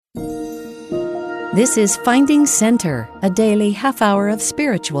This is Finding Center, a daily half-hour of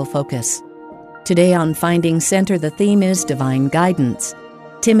spiritual focus. Today on Finding Center, the theme is Divine Guidance.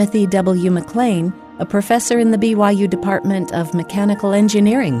 Timothy W. McLean, a professor in the BYU Department of Mechanical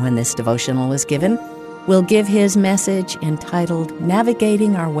Engineering when this devotional was given, will give his message entitled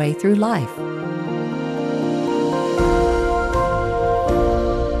Navigating Our Way Through Life.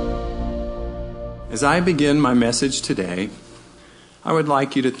 As I begin my message today, I would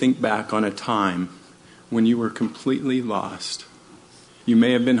like you to think back on a time when you were completely lost. You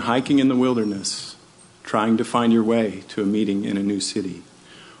may have been hiking in the wilderness, trying to find your way to a meeting in a new city,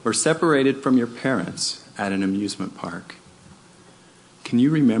 or separated from your parents at an amusement park. Can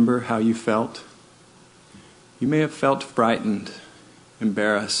you remember how you felt? You may have felt frightened,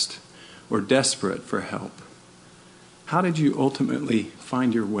 embarrassed, or desperate for help. How did you ultimately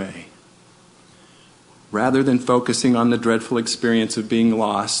find your way? Rather than focusing on the dreadful experience of being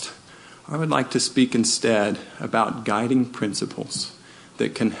lost, I would like to speak instead about guiding principles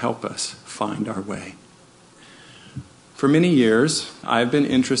that can help us find our way. For many years, I've been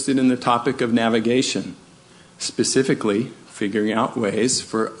interested in the topic of navigation, specifically figuring out ways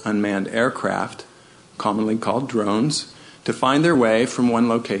for unmanned aircraft, commonly called drones, to find their way from one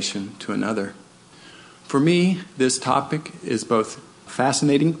location to another. For me, this topic is both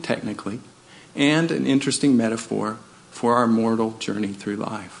fascinating technically and an interesting metaphor for our mortal journey through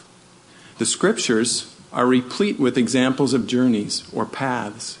life. The scriptures are replete with examples of journeys or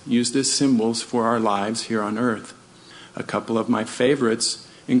paths used as symbols for our lives here on earth. A couple of my favorites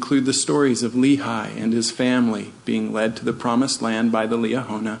include the stories of Lehi and his family being led to the promised land by the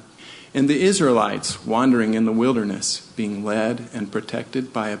Liahona, and the Israelites wandering in the wilderness, being led and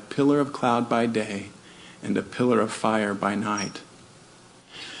protected by a pillar of cloud by day and a pillar of fire by night.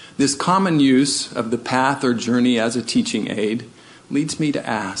 This common use of the path or journey as a teaching aid leads me to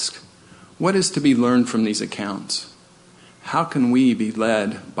ask, what is to be learned from these accounts? How can we be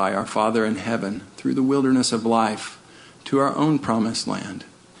led by our Father in heaven through the wilderness of life to our own promised land?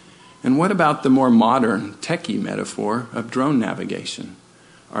 And what about the more modern, techie metaphor of drone navigation?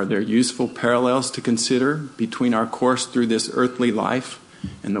 Are there useful parallels to consider between our course through this earthly life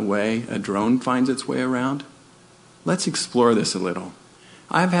and the way a drone finds its way around? Let's explore this a little.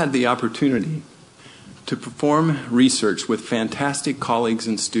 I've had the opportunity to perform research with fantastic colleagues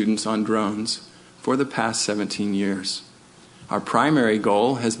and students on drones for the past 17 years. Our primary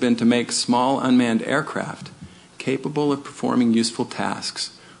goal has been to make small unmanned aircraft capable of performing useful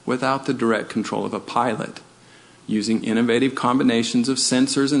tasks without the direct control of a pilot, using innovative combinations of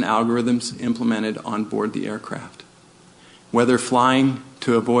sensors and algorithms implemented on board the aircraft. Whether flying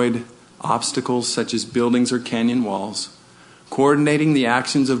to avoid obstacles such as buildings or canyon walls, coordinating the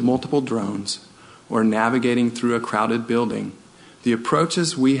actions of multiple drones, or navigating through a crowded building, the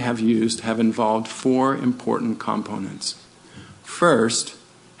approaches we have used have involved four important components. First,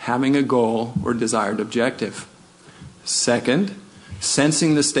 having a goal or desired objective. Second,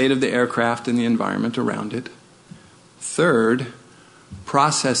 sensing the state of the aircraft and the environment around it. Third,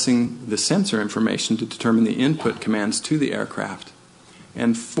 processing the sensor information to determine the input commands to the aircraft.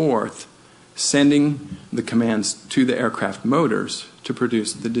 And fourth, sending the commands to the aircraft motors to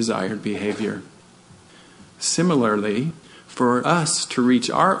produce the desired behavior. Similarly, for us to reach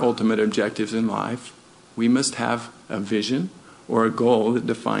our ultimate objectives in life, we must have a vision or a goal that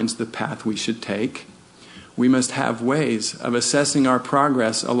defines the path we should take. We must have ways of assessing our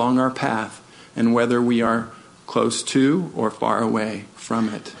progress along our path and whether we are close to or far away from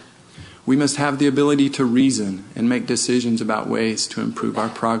it. We must have the ability to reason and make decisions about ways to improve our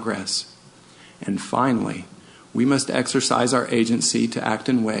progress. And finally, we must exercise our agency to act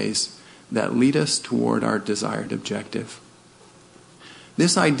in ways that lead us toward our desired objective.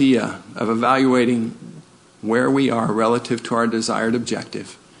 This idea of evaluating where we are relative to our desired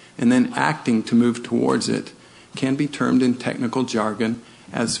objective and then acting to move towards it can be termed in technical jargon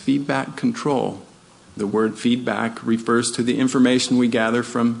as feedback control. The word feedback refers to the information we gather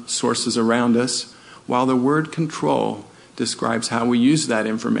from sources around us, while the word control describes how we use that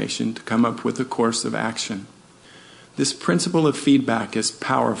information to come up with a course of action. This principle of feedback is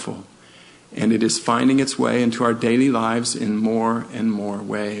powerful, and it is finding its way into our daily lives in more and more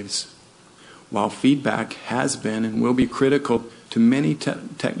ways. While feedback has been and will be critical to many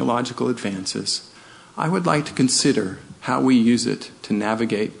technological advances, I would like to consider how we use it to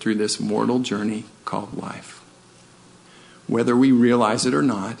navigate through this mortal journey called life. Whether we realize it or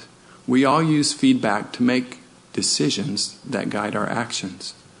not, we all use feedback to make decisions that guide our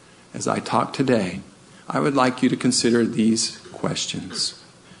actions. As I talk today, I would like you to consider these questions.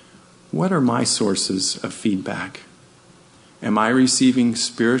 What are my sources of feedback? Am I receiving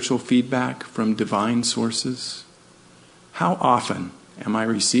spiritual feedback from divine sources? How often am I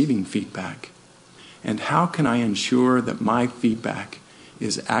receiving feedback? And how can I ensure that my feedback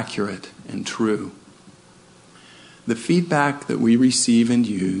is accurate and true? The feedback that we receive and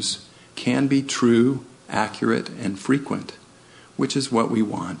use can be true, accurate, and frequent, which is what we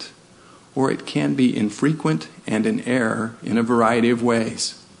want. Or it can be infrequent and in error in a variety of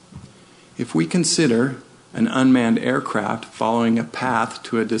ways. If we consider an unmanned aircraft following a path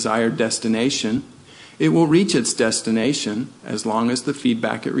to a desired destination, it will reach its destination as long as the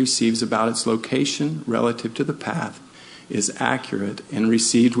feedback it receives about its location relative to the path is accurate and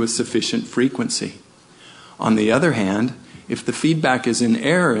received with sufficient frequency. On the other hand, if the feedback is in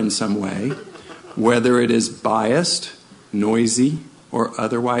error in some way, whether it is biased, noisy, or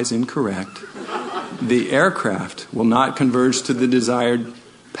otherwise incorrect, the aircraft will not converge to the desired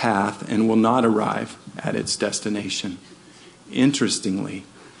path and will not arrive at its destination. Interestingly,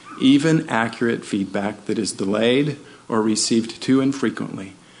 even accurate feedback that is delayed or received too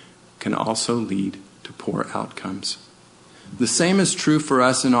infrequently can also lead to poor outcomes. The same is true for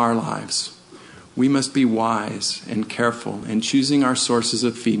us in our lives. We must be wise and careful in choosing our sources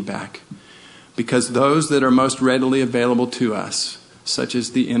of feedback, because those that are most readily available to us, such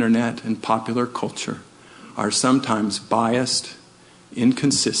as the internet and popular culture, are sometimes biased,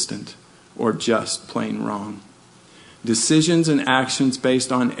 inconsistent, or just plain wrong. Decisions and actions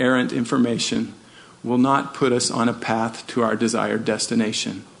based on errant information will not put us on a path to our desired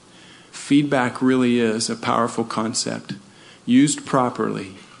destination. Feedback really is a powerful concept. Used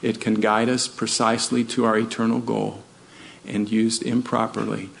properly, it can guide us precisely to our eternal goal, and used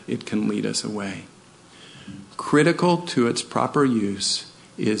improperly, it can lead us away. Critical to its proper use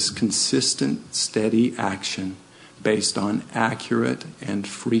is consistent, steady action based on accurate and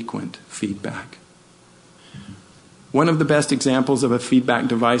frequent feedback. One of the best examples of a feedback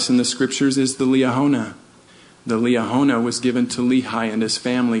device in the Scriptures is the Liahona. The Liahona was given to Lehi and his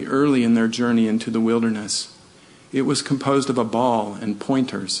family early in their journey into the wilderness. It was composed of a ball and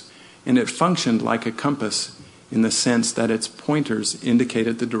pointers, and it functioned like a compass in the sense that its pointers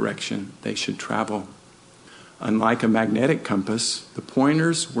indicated the direction they should travel. Unlike a magnetic compass, the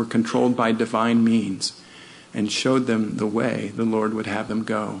pointers were controlled by divine means and showed them the way the Lord would have them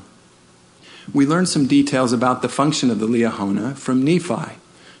go. We learn some details about the function of the Liahona from Nephi,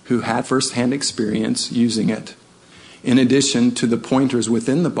 who had first-hand experience using it. In addition to the pointers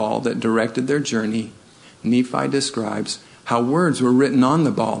within the ball that directed their journey, Nephi describes how words were written on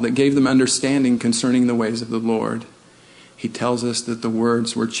the ball that gave them understanding concerning the ways of the Lord. He tells us that the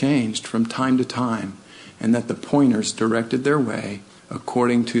words were changed from time to time, and that the pointers directed their way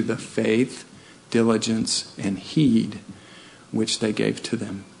according to the faith, diligence, and heed which they gave to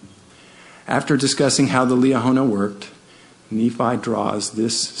them. After discussing how the Liahona worked, Nephi draws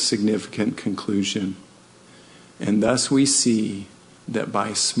this significant conclusion. And thus we see that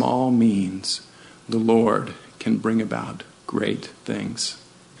by small means the Lord can bring about great things.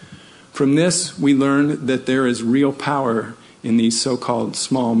 From this, we learn that there is real power in these so-called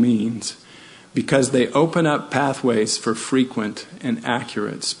small means, because they open up pathways for frequent and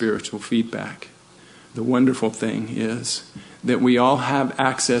accurate spiritual feedback. The wonderful thing is that we all have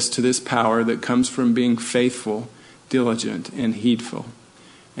access to this power that comes from being faithful, diligent, and heedful.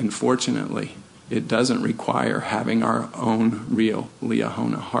 And fortunately, it doesn't require having our own real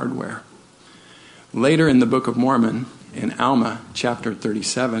Liahona hardware. Later in the Book of Mormon, in Alma, chapter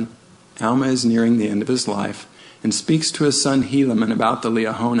 37, Alma is nearing the end of his life and speaks to his son Helaman about the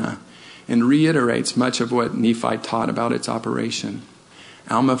Liahona and reiterates much of what Nephi taught about its operation.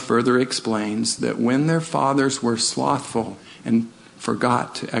 Alma further explains that when their fathers were slothful and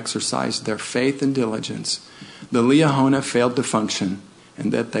forgot to exercise their faith and diligence, the Liahona failed to function,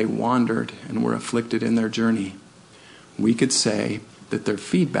 and that they wandered and were afflicted in their journey. We could say that their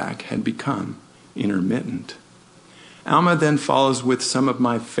feedback had become intermittent. Alma then follows with some of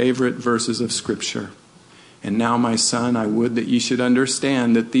my favorite verses of Scripture. And now, my son, I would that ye should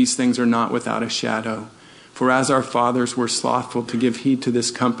understand that these things are not without a shadow. For as our fathers were slothful to give heed to this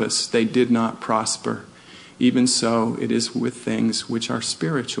compass, they did not prosper. Even so it is with things which are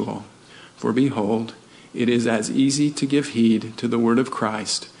spiritual. For behold, it is as easy to give heed to the word of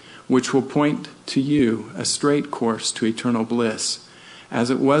Christ, which will point to you a straight course to eternal bliss, as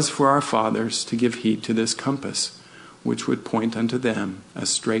it was for our fathers to give heed to this compass, which would point unto them a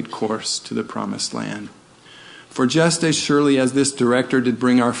straight course to the promised land. For just as surely as this director did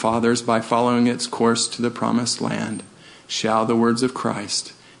bring our fathers by following its course to the promised land, shall the words of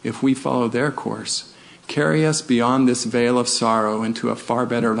Christ, if we follow their course, carry us beyond this vale of sorrow into a far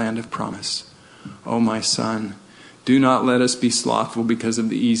better land of promise. O my son, Do not let us be slothful because of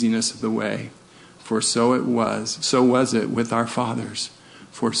the easiness of the way. For so was it with our fathers.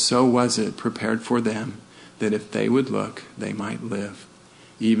 For so was it prepared for them, that if they would look, they might live.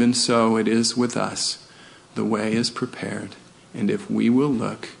 Even so it is with us. The way is prepared, and if we will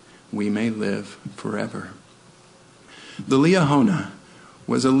look, we may live forever. The Liahona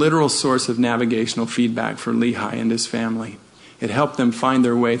was a literal source of navigational feedback for Lehi and his family. It helped them find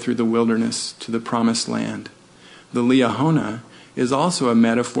their way through the wilderness to the promised land. The Liahona is also a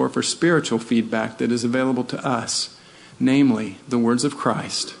metaphor for spiritual feedback that is available to us, namely the words of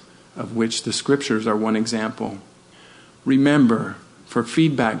Christ, of which the Scriptures are one example. Remember, for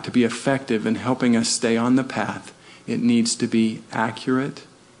feedback to be effective in helping us stay on the path, it needs to be accurate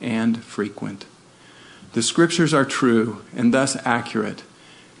and frequent. The Scriptures are true and thus accurate,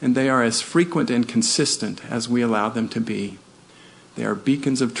 and they are as frequent and consistent as we allow them to be. They are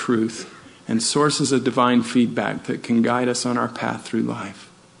beacons of truth and sources of divine feedback that can guide us on our path through life.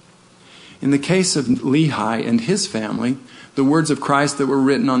 In the case of Lehi and his family, the words of Christ that were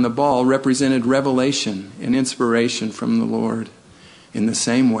written on the ball represented revelation and inspiration from the Lord. In the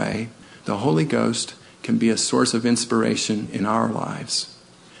same way, the Holy Ghost can be a source of inspiration in our lives.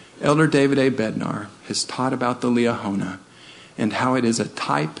 Elder David A. Bednar has taught about the Liahona and how it is a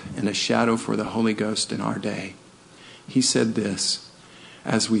type and a shadow for the Holy Ghost in our day. He said this: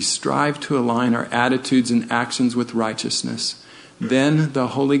 as we strive to align our attitudes and actions with righteousness, then the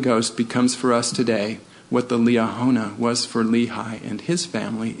Holy Ghost becomes for us today what the Liahona was for Lehi and his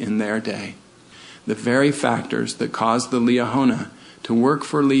family in their day. The very factors that caused the Liahona to work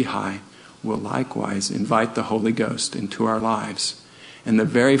for Lehi will likewise invite the Holy Ghost into our lives. And the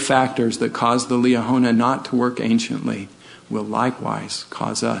very factors that caused the Liahona not to work anciently will likewise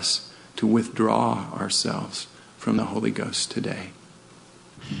cause us to withdraw ourselves from the Holy Ghost today.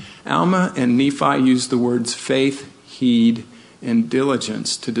 Alma and Nephi used the words faith, heed, and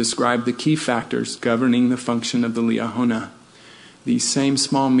diligence to describe the key factors governing the function of the Liahona. These same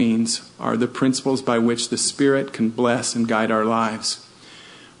small means are the principles by which the Spirit can bless and guide our lives.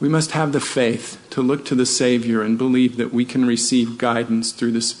 We must have the faith to look to the Savior and believe that we can receive guidance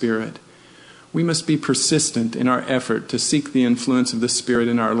through the Spirit. We must be persistent in our effort to seek the influence of the Spirit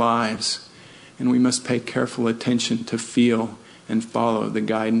in our lives. And we must pay careful attention to feel and follow the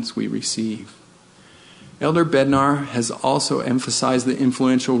guidance we receive. Elder Bednar has also emphasized the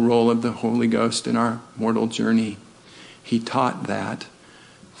influential role of the Holy Ghost in our mortal journey. He taught that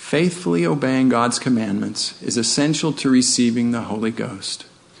faithfully obeying God's commandments is essential to receiving the Holy Ghost.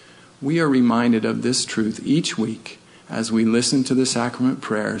 We are reminded of this truth each week as we listen to the sacrament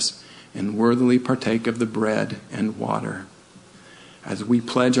prayers and worthily partake of the bread and water. As we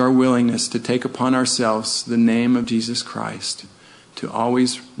pledge our willingness to take upon ourselves the name of Jesus Christ, to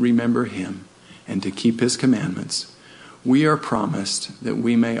always remember Him and to keep His commandments, we are promised that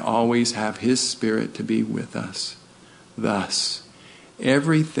we may always have His Spirit to be with us. Thus,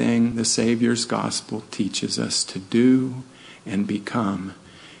 everything the Savior's gospel teaches us to do and become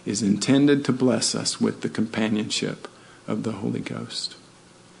is intended to bless us with the companionship of the Holy Ghost.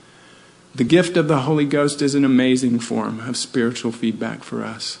 The gift of the Holy Ghost is an amazing form of spiritual feedback for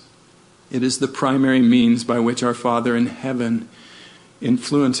us. It is the primary means by which our Father in heaven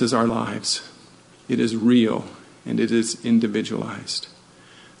influences our lives. It is real and it is individualized.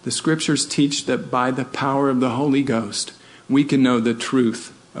 The Scriptures teach that by the power of the Holy Ghost, we can know the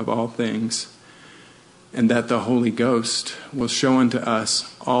truth of all things, and that the Holy Ghost will show unto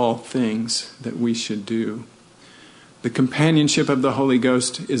us all things that we should do. The companionship of the Holy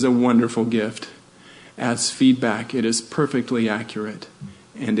Ghost is a wonderful gift. As feedback, it is perfectly accurate,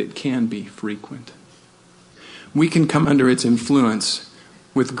 and it can be frequent. We can come under its influence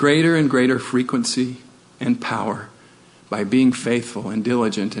with greater and greater frequency and power by being faithful and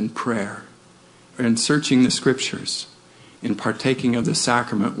diligent in prayer, or in searching the Scriptures, in partaking of the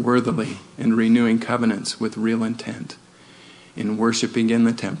sacrament worthily and renewing covenants with real intent, in worshiping in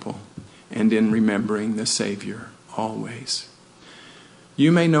the temple, and in remembering the Savior always.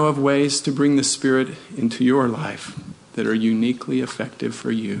 You may know of ways to bring the Spirit into your life that are uniquely effective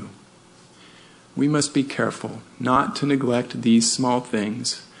for you. We must be careful not to neglect these small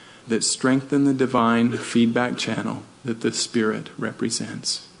things that strengthen the divine feedback channel that the Spirit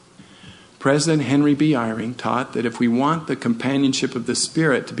represents. President Henry B. Eyring taught that if we want the companionship of the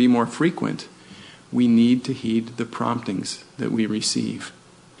Spirit to be more frequent, we need to heed the promptings that we receive.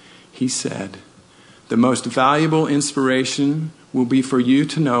 He said, "The most valuable inspiration will be for you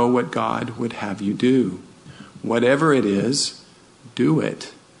to know what God would have you do. Whatever it is, do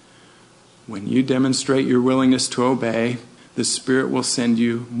it. When you demonstrate your willingness to obey, the Spirit will send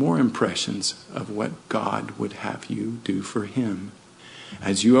you more impressions of what God would have you do for Him.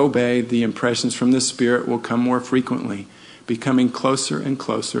 As you obey, the impressions from the Spirit will come more frequently, becoming closer and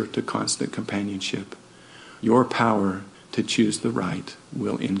closer to constant companionship. Your power to choose the right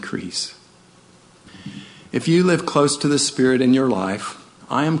will increase. If you live close to the Spirit in your life,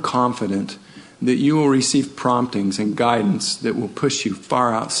 I am confident that you will receive promptings and guidance that will push you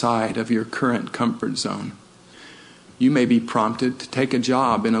far outside of your current comfort zone. You may be prompted to take a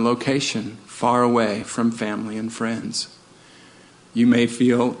job in a location far away from family and friends. You may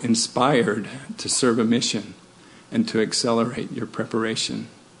feel inspired to serve a mission and to accelerate your preparation.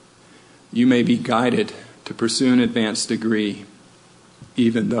 You may be guided to pursue an advanced degree,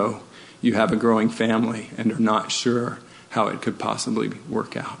 even though you have a growing family and are not sure how it could possibly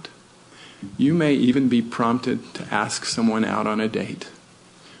work out. You may even be prompted to ask someone out on a date.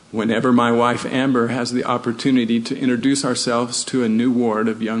 Whenever my wife Amber has the opportunity to introduce ourselves to a new ward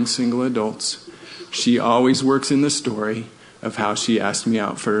of young single adults, she always works in the story of how she asked me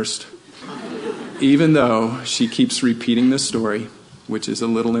out first. Even though she keeps repeating the story, which is a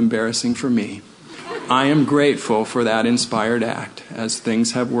little embarrassing for me, I am grateful for that inspired act, as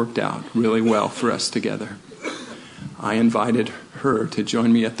things have worked out really well for us together. I invited her to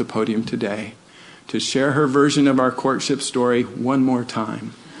join me at the podium today to share her version of our courtship story one more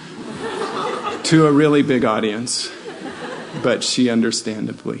time to a really big audience, but she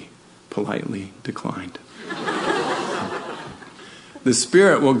understandably, politely declined. The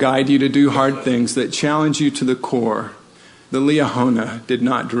Spirit will guide you to do hard things that challenge you to the core. The Liahona did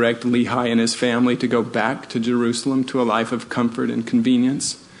not direct Lehi and his family to go back to Jerusalem to a life of comfort and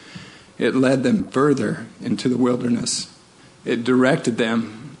convenience. It led them further into the wilderness. It directed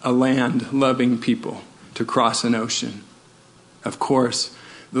them, a land-loving people, to cross an ocean. Of course,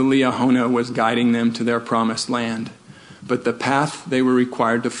 the Liahona was guiding them to their promised land, but the path they were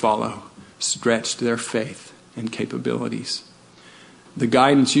required to follow stretched their faith and capabilities. The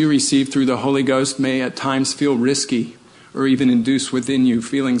guidance you receive through the Holy Ghost may at times feel risky or even induce within you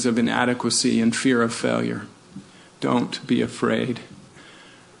feelings of inadequacy and fear of failure. Don't be afraid.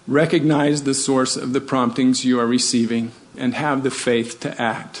 Recognize the source of the promptings you are receiving and have the faith to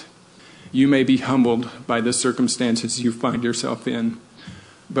act. You may be humbled by the circumstances you find yourself in,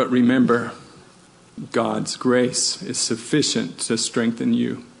 but remember, God's grace is sufficient to strengthen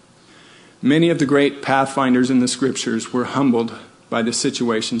you. Many of the great pathfinders in the Scriptures were humbled by the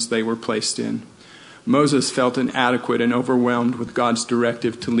situations they were placed in. Moses felt inadequate and overwhelmed with God's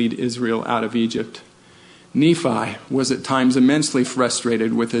directive to lead Israel out of Egypt. Nephi was at times immensely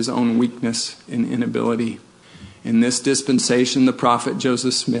frustrated with his own weakness and inability. In this dispensation, the prophet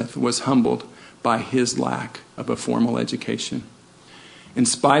Joseph Smith was humbled by his lack of a formal education. In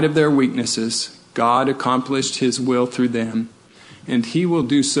spite of their weaknesses, God accomplished His will through them, and He will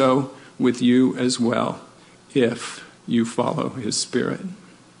do so with you as well, if you follow His Spirit.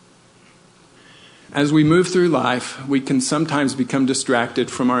 As we move through life, we can sometimes become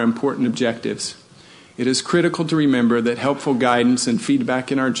distracted from our important objectives. It is critical to remember that helpful guidance and feedback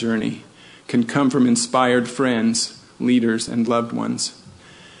in our journey can come from inspired friends, leaders, and loved ones.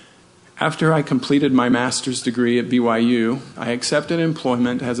 After I completed my master's degree at BYU, I accepted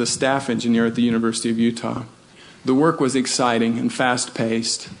employment as a staff engineer at the University of Utah. The work was exciting and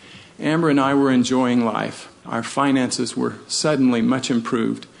fast-paced. Amber and I were enjoying life. Our finances were suddenly much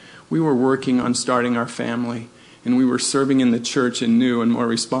improved. We were working on starting our family, and we were serving in the church in new and more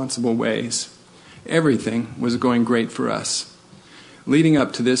responsible ways. Everything was going great for us. Leading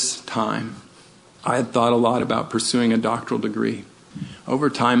up to this time, I had thought a lot about pursuing a doctoral degree. Over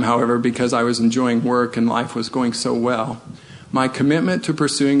time, however, because I was enjoying work and life was going so well, my commitment to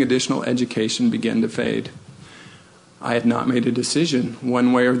pursuing additional education began to fade. I had not made a decision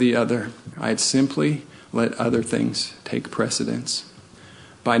one way or the other. I had simply let other things take precedence.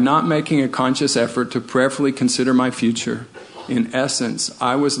 By not making a conscious effort to prayerfully consider my future, in essence,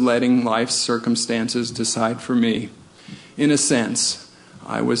 I was letting life's circumstances decide for me. In a sense,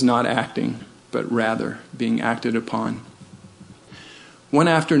 I was not acting, but rather being acted upon. One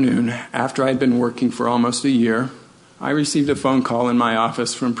afternoon, after I'd been working for almost a year, I received a phone call in my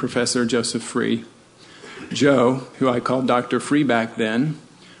office from Professor Joseph Free. Joe, who I called Dr. Free back then,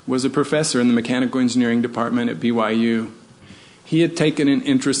 was a professor in the mechanical engineering department at BYU. He had taken an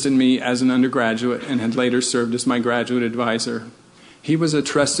interest in me as an undergraduate and had later served as my graduate advisor. He was a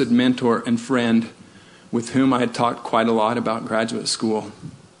trusted mentor and friend with whom I had talked quite a lot about graduate school.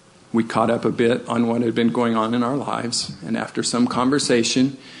 We caught up a bit on what had been going on in our lives, and after some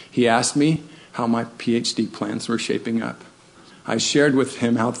conversation, he asked me how my PhD plans were shaping up. I shared with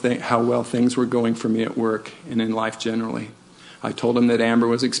him how well things were going for me at work and in life generally. I told him that Amber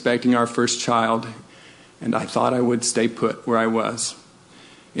was expecting our first child, and I thought I would stay put where I was.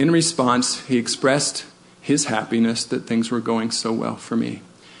 In response, he expressed his happiness that things were going so well for me.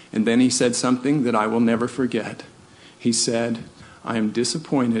 And then he said something that I will never forget. He said, "I am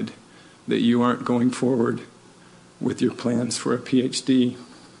disappointed that you aren't going forward with your plans for a PhD."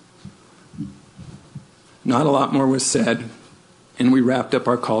 Not a lot more was said, and we wrapped up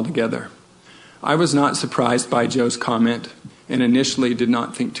our call together. I was not surprised by Joe's comment, and initially did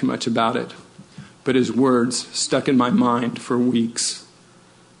not think too much about it, but his words stuck in my mind for weeks.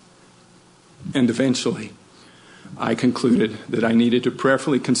 And eventually, I concluded that I needed to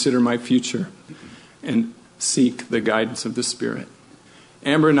prayerfully consider my future and seek the guidance of the Spirit.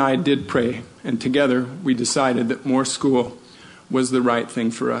 Amber and I did pray, and together we decided that more school was the right thing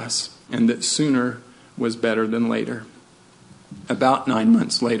for us, and that sooner was better than later. About 9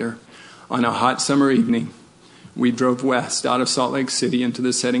 months later, on a hot summer evening, we drove west out of Salt Lake City into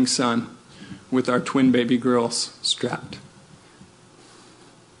the setting sun with our twin baby girls strapped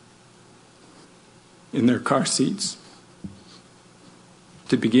in their car seats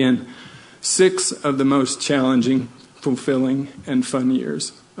to begin 6 of the most challenging, fulfilling, and fun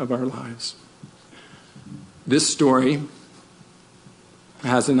years of our lives. This story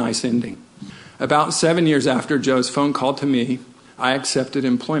has a nice ending. About 7 years after Joe's phone call to me, I accepted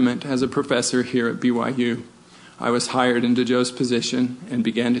employment as a professor here at BYU. I was hired into Joe's position and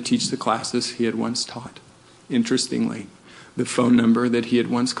began to teach the classes he had once taught. Interestingly, the phone number that he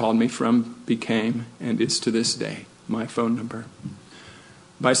had once called me from became, and is to this day, my phone number.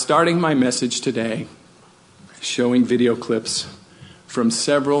 By starting my message today, showing video clips from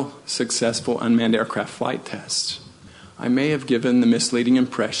several successful unmanned aircraft flight tests, I may have given the misleading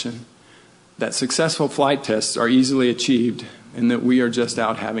impression that successful flight tests are easily achieved and that we are just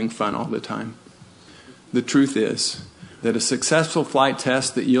out having fun all the time. The truth is that a successful flight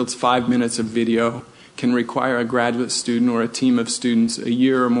test that yields 5 minutes of video can require a graduate student or a team of students a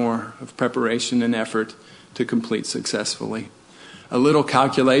year or more of preparation and effort to complete successfully. A little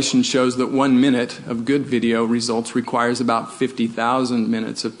calculation shows that 1 minute of good video results requires about 50,000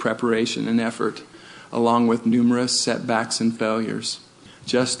 minutes of preparation and effort, along with numerous setbacks and failures.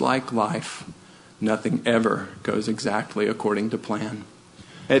 Just like life, nothing ever goes exactly according to plan.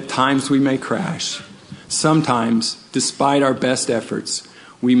 At times we may crash. Sometimes, despite our best efforts,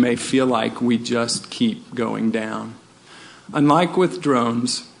 we may feel like we just keep going down. Unlike with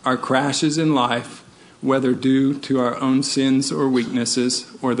drones, our crashes in life, whether due to our own sins or weaknesses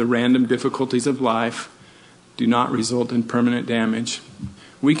or the random difficulties of life, do not result in permanent damage.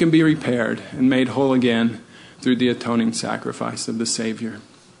 We can be repaired and made whole again through the atoning sacrifice of the Savior.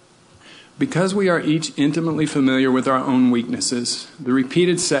 Because we are each intimately familiar with our own weaknesses, the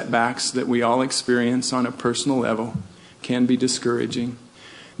repeated setbacks that we all experience on a personal level can be discouraging.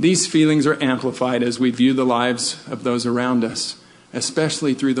 These feelings are amplified as we view the lives of those around us,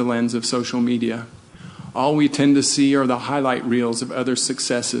 especially through the lens of social media. All we tend to see are the highlight reels of others'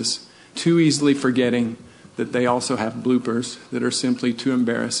 successes, too easily forgetting that they also have bloopers that are simply too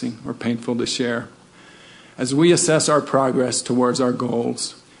embarrassing or painful to share. As we assess our progress towards our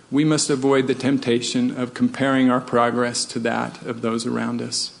goals, we must avoid the temptation of comparing our progress to that of those around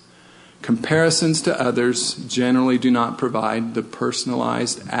us. Comparisons to others generally do not provide the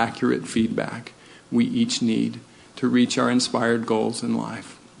personalized, accurate feedback we each need to reach our inspired goals in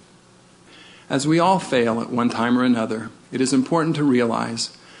life. As we all fail at one time or another, it is important to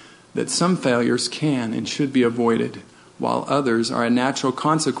realize that some failures can and should be avoided, while others are a natural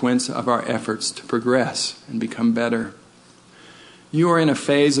consequence of our efforts to progress and become better. You are in a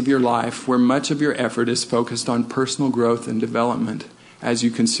phase of your life where much of your effort is focused on personal growth and development as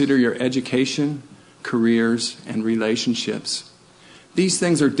you consider your education, careers, and relationships. These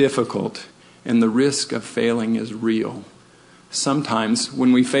things are difficult, and the risk of failing is real. Sometimes,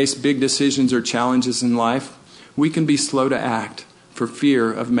 when we face big decisions or challenges in life, we can be slow to act for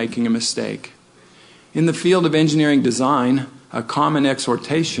fear of making a mistake. In the field of engineering design, a common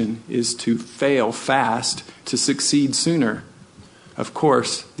exhortation is to fail fast to succeed sooner. Of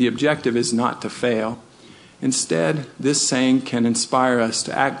course, the objective is not to fail. Instead, this saying can inspire us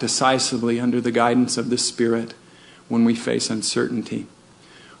to act decisively under the guidance of the Spirit when we face uncertainty.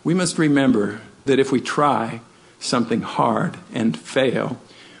 We must remember that if we try something hard and fail,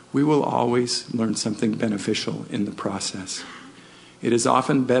 we will always learn something beneficial in the process. It is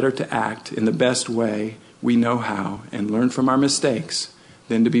often better to act in the best way we know how and learn from our mistakes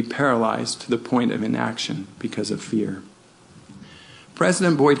than to be paralyzed to the point of inaction because of fear.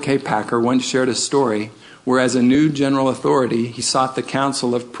 President Boyd K. Packer once shared a story where, as a new general authority, he sought the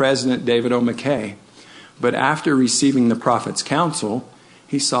counsel of President David O. McKay. But after receiving the prophet's counsel,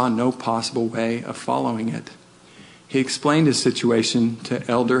 he saw no possible way of following it. He explained his situation to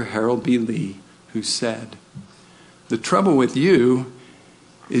Elder Harold B. Lee, who said, "The trouble with you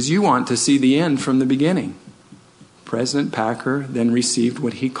is you want to see the end from the beginning." President Packer then received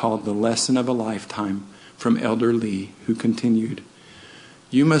what he called the lesson of a lifetime from Elder Lee, who continued,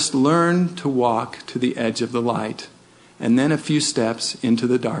 "You must learn to walk to the edge of the light, and then a few steps into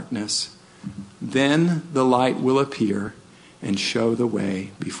the darkness. Then the light will appear and show the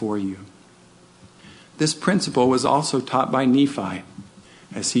way before you." This principle was also taught by Nephi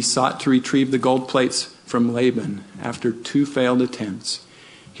as he sought to retrieve the gold plates from Laban after 2 failed attempts.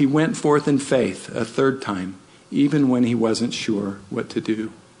 He went forth in faith a 3rd time, even when he wasn't sure what to do.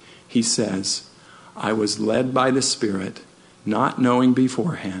 He says, "I was led by the Spirit, not knowing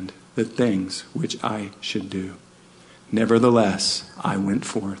beforehand the things which I should do. Nevertheless, I went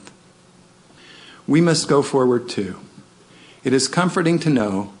forth." We must go forward too. It is comforting to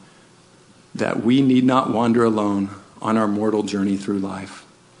know that we need not wander alone on our mortal journey through life.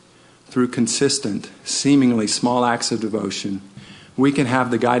 Through consistent, seemingly small acts of devotion, we can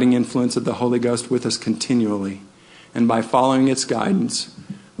have the guiding influence of the Holy Ghost with us continually, and by following its guidance,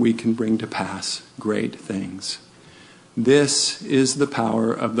 we can bring to pass great things. This is the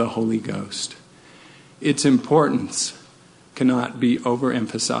power of the Holy Ghost. Its importance cannot be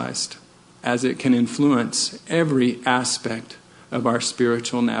overemphasized, as it can influence every aspect of our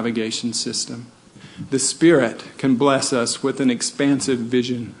spiritual navigation system. The Spirit can bless us with an expansive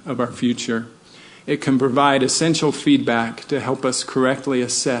vision of our future. It can provide essential feedback to help us correctly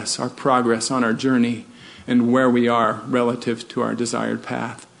assess our progress on our journey and where we are relative to our desired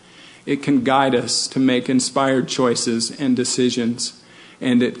path. It can guide us to make inspired choices and decisions,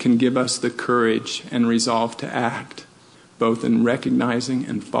 and it can give us the courage and resolve to act, both in recognizing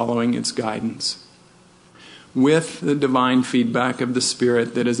and following its guidance. With the divine feedback of the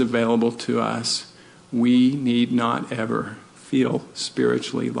Spirit that is available to us, we need not ever feel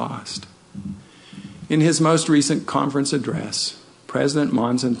spiritually lost. In his most recent conference address, President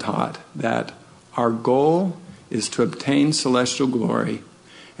Monson taught that our goal is to obtain celestial glory,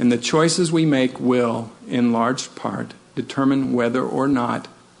 and the choices we make will, in large part, determine whether or not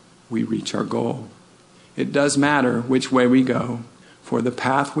we reach our goal. It does matter which way we go, for the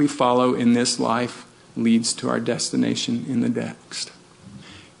path we follow in this life leads to our destination in the next.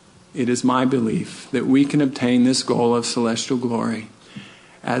 It is my belief that we can obtain this goal of celestial glory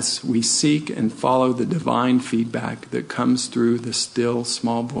as we seek and follow the divine feedback that comes through the still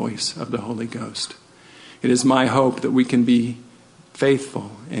small voice of the Holy Ghost. It is my hope that we can be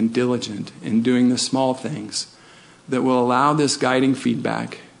faithful and diligent in doing the small things that will allow this guiding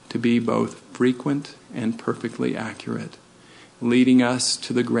feedback to be both frequent and perfectly accurate, leading us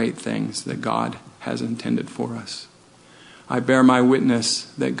to the great things that God has intended for us. I bear my witness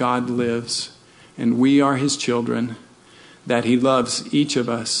that God lives, and we are his children, that he loves each of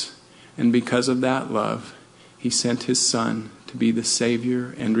us, and because of that love, he sent his Son to be the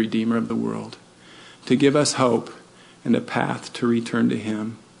Savior and Redeemer of the world, to give us hope and a path to return to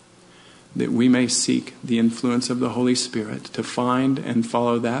him, that we may seek the influence of the Holy Spirit to find and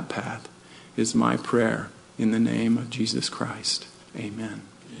follow that path, is my prayer in the name of Jesus Christ. Amen.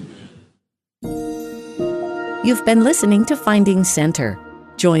 You've been listening to Finding Center.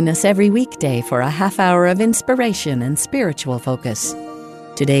 Join us every weekday for a half hour of inspiration and spiritual focus.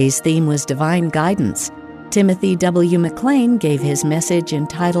 Today's theme was Divine Guidance. Timothy W. McLean gave his message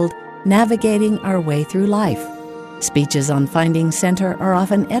entitled Navigating Our Way Through Life. Speeches on Finding Center are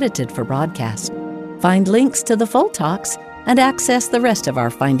often edited for broadcast. Find links to the full talks and access the rest of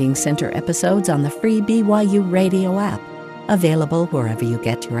our Finding Center episodes on the free BYU Radio app, available wherever you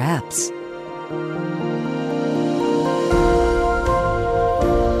get your apps.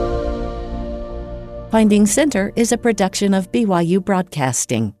 Finding Center is a production of BYU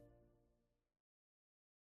Broadcasting.